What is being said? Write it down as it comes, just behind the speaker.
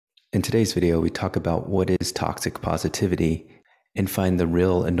In today's video, we talk about what is toxic positivity and find the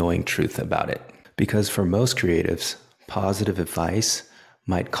real annoying truth about it. Because for most creatives, positive advice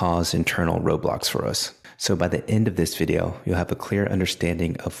might cause internal roadblocks for us. So by the end of this video, you'll have a clear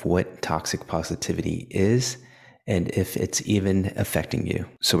understanding of what toxic positivity is and if it's even affecting you.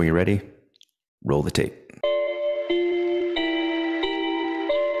 So when you're ready, roll the tape.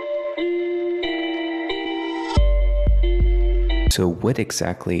 So what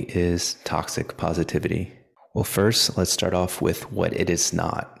exactly is toxic positivity? Well, first, let's start off with what it is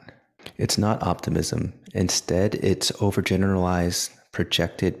not. It's not optimism. Instead, it's overgeneralized,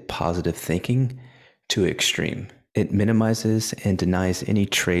 projected positive thinking to extreme. It minimizes and denies any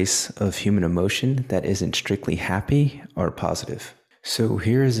trace of human emotion that isn't strictly happy or positive. So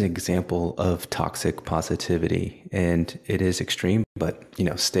here is an example of toxic positivity, and it is extreme, but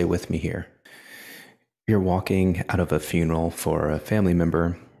stay with me here. You're walking out of a funeral for a family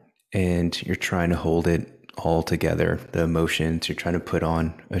member and you're trying to hold it all together, the emotions. You're trying to put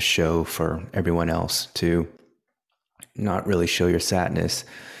on a show for everyone else to not really show your sadness.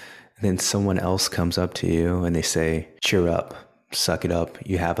 And then someone else comes up to you and they say, cheer up, suck it up.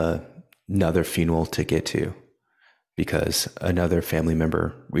 You have another funeral to get to because another family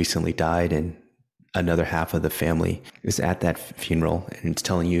member recently died and another half of the family is at that funeral, and it's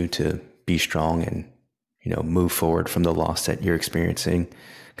telling you to be strong and move forward from the loss that you're experiencing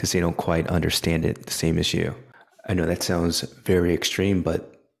because they don't quite understand it the same as you. I know that sounds very extreme,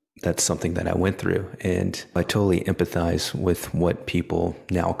 but that's something that I went through. And I totally empathize with what people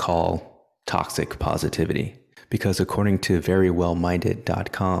now call toxic positivity. Because according to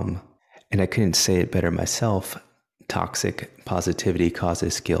verywellminded.com, and I couldn't say it better myself, toxic positivity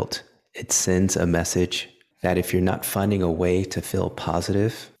causes guilt. It sends a message that if you're not finding a way to feel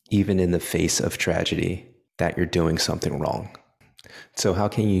positive, even in the face of tragedy, that you're doing something wrong. So how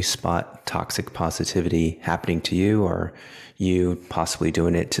can you spot toxic positivity happening to you or you possibly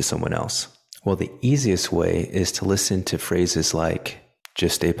doing it to someone else? Well, the easiest way is to listen to phrases like,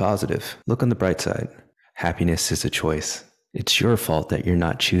 just stay positive. Look on the bright side. Happiness is a choice. It's your fault that you're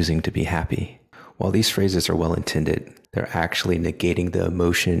not choosing to be happy. While these phrases are well intended, they're actually negating the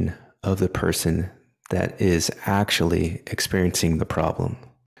emotion of the person that is actually experiencing the problem.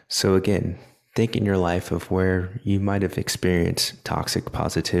 So again, think in your life of where you might have experienced toxic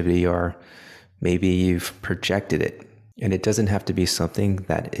positivity, or maybe you've projected it. And it doesn't have to be something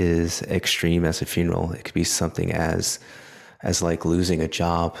that is extreme as a funeral. It could be something as like losing a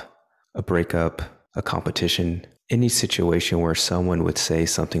job, a breakup, a competition, any situation where someone would say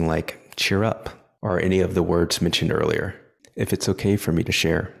something like, cheer up, or any of the words mentioned earlier. If it's okay for me to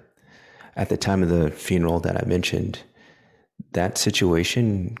share, at the time of the funeral that I mentioned, that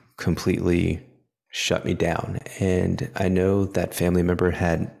situation completely shut me down. And I know that family member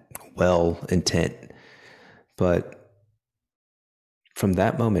had well intent, but from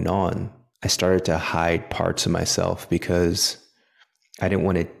that moment on, I started to hide parts of myself because I didn't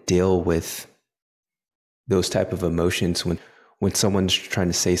want to deal with those type of emotions when someone's trying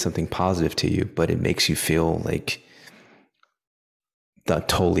to say something positive to you, but it makes you feel like the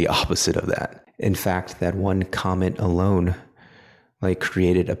totally opposite of that. In fact, that one comment alone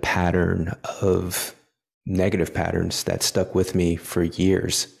created a pattern of negative patterns that stuck with me for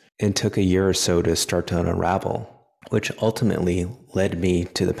years and took a year or so to start to unravel, which ultimately led me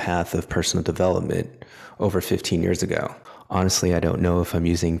to the path of personal development over 15 years ago. Honestly, I don't know if I'm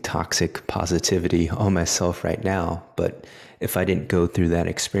using toxic positivity on myself right now, but if I didn't go through that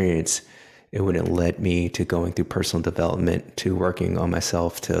experience, it wouldn't led me to going through personal development, to working on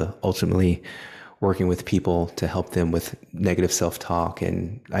myself, to ultimately working with people to help them with negative self-talk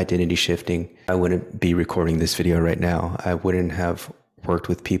and identity shifting. I wouldn't be recording this video right now. I wouldn't have worked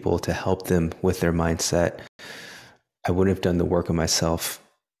with people to help them with their mindset. I wouldn't have done the work on myself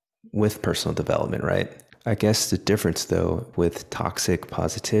with personal development, right? I guess the difference though with toxic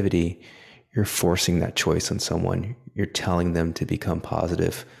positivity, you're forcing that choice on someone. You're telling them to become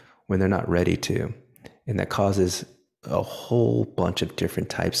positive when they're not ready to. And that causes a whole bunch of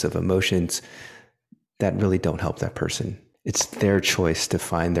different types of emotions that really don't help that person. It's their choice to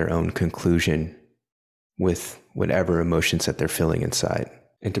find their own conclusion with whatever emotions that they're feeling inside.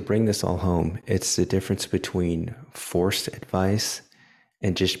 And to bring this all home, it's the difference between forced advice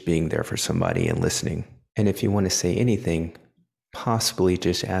and just being there for somebody and listening. And if you want to say anything, possibly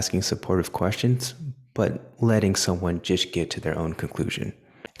just asking supportive questions, but letting someone just get to their own conclusion.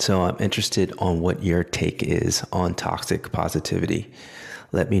 So I'm interested on what your take is on toxic positivity.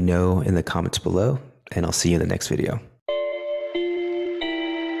 Let me know in the comments below, and I'll see you in the next video.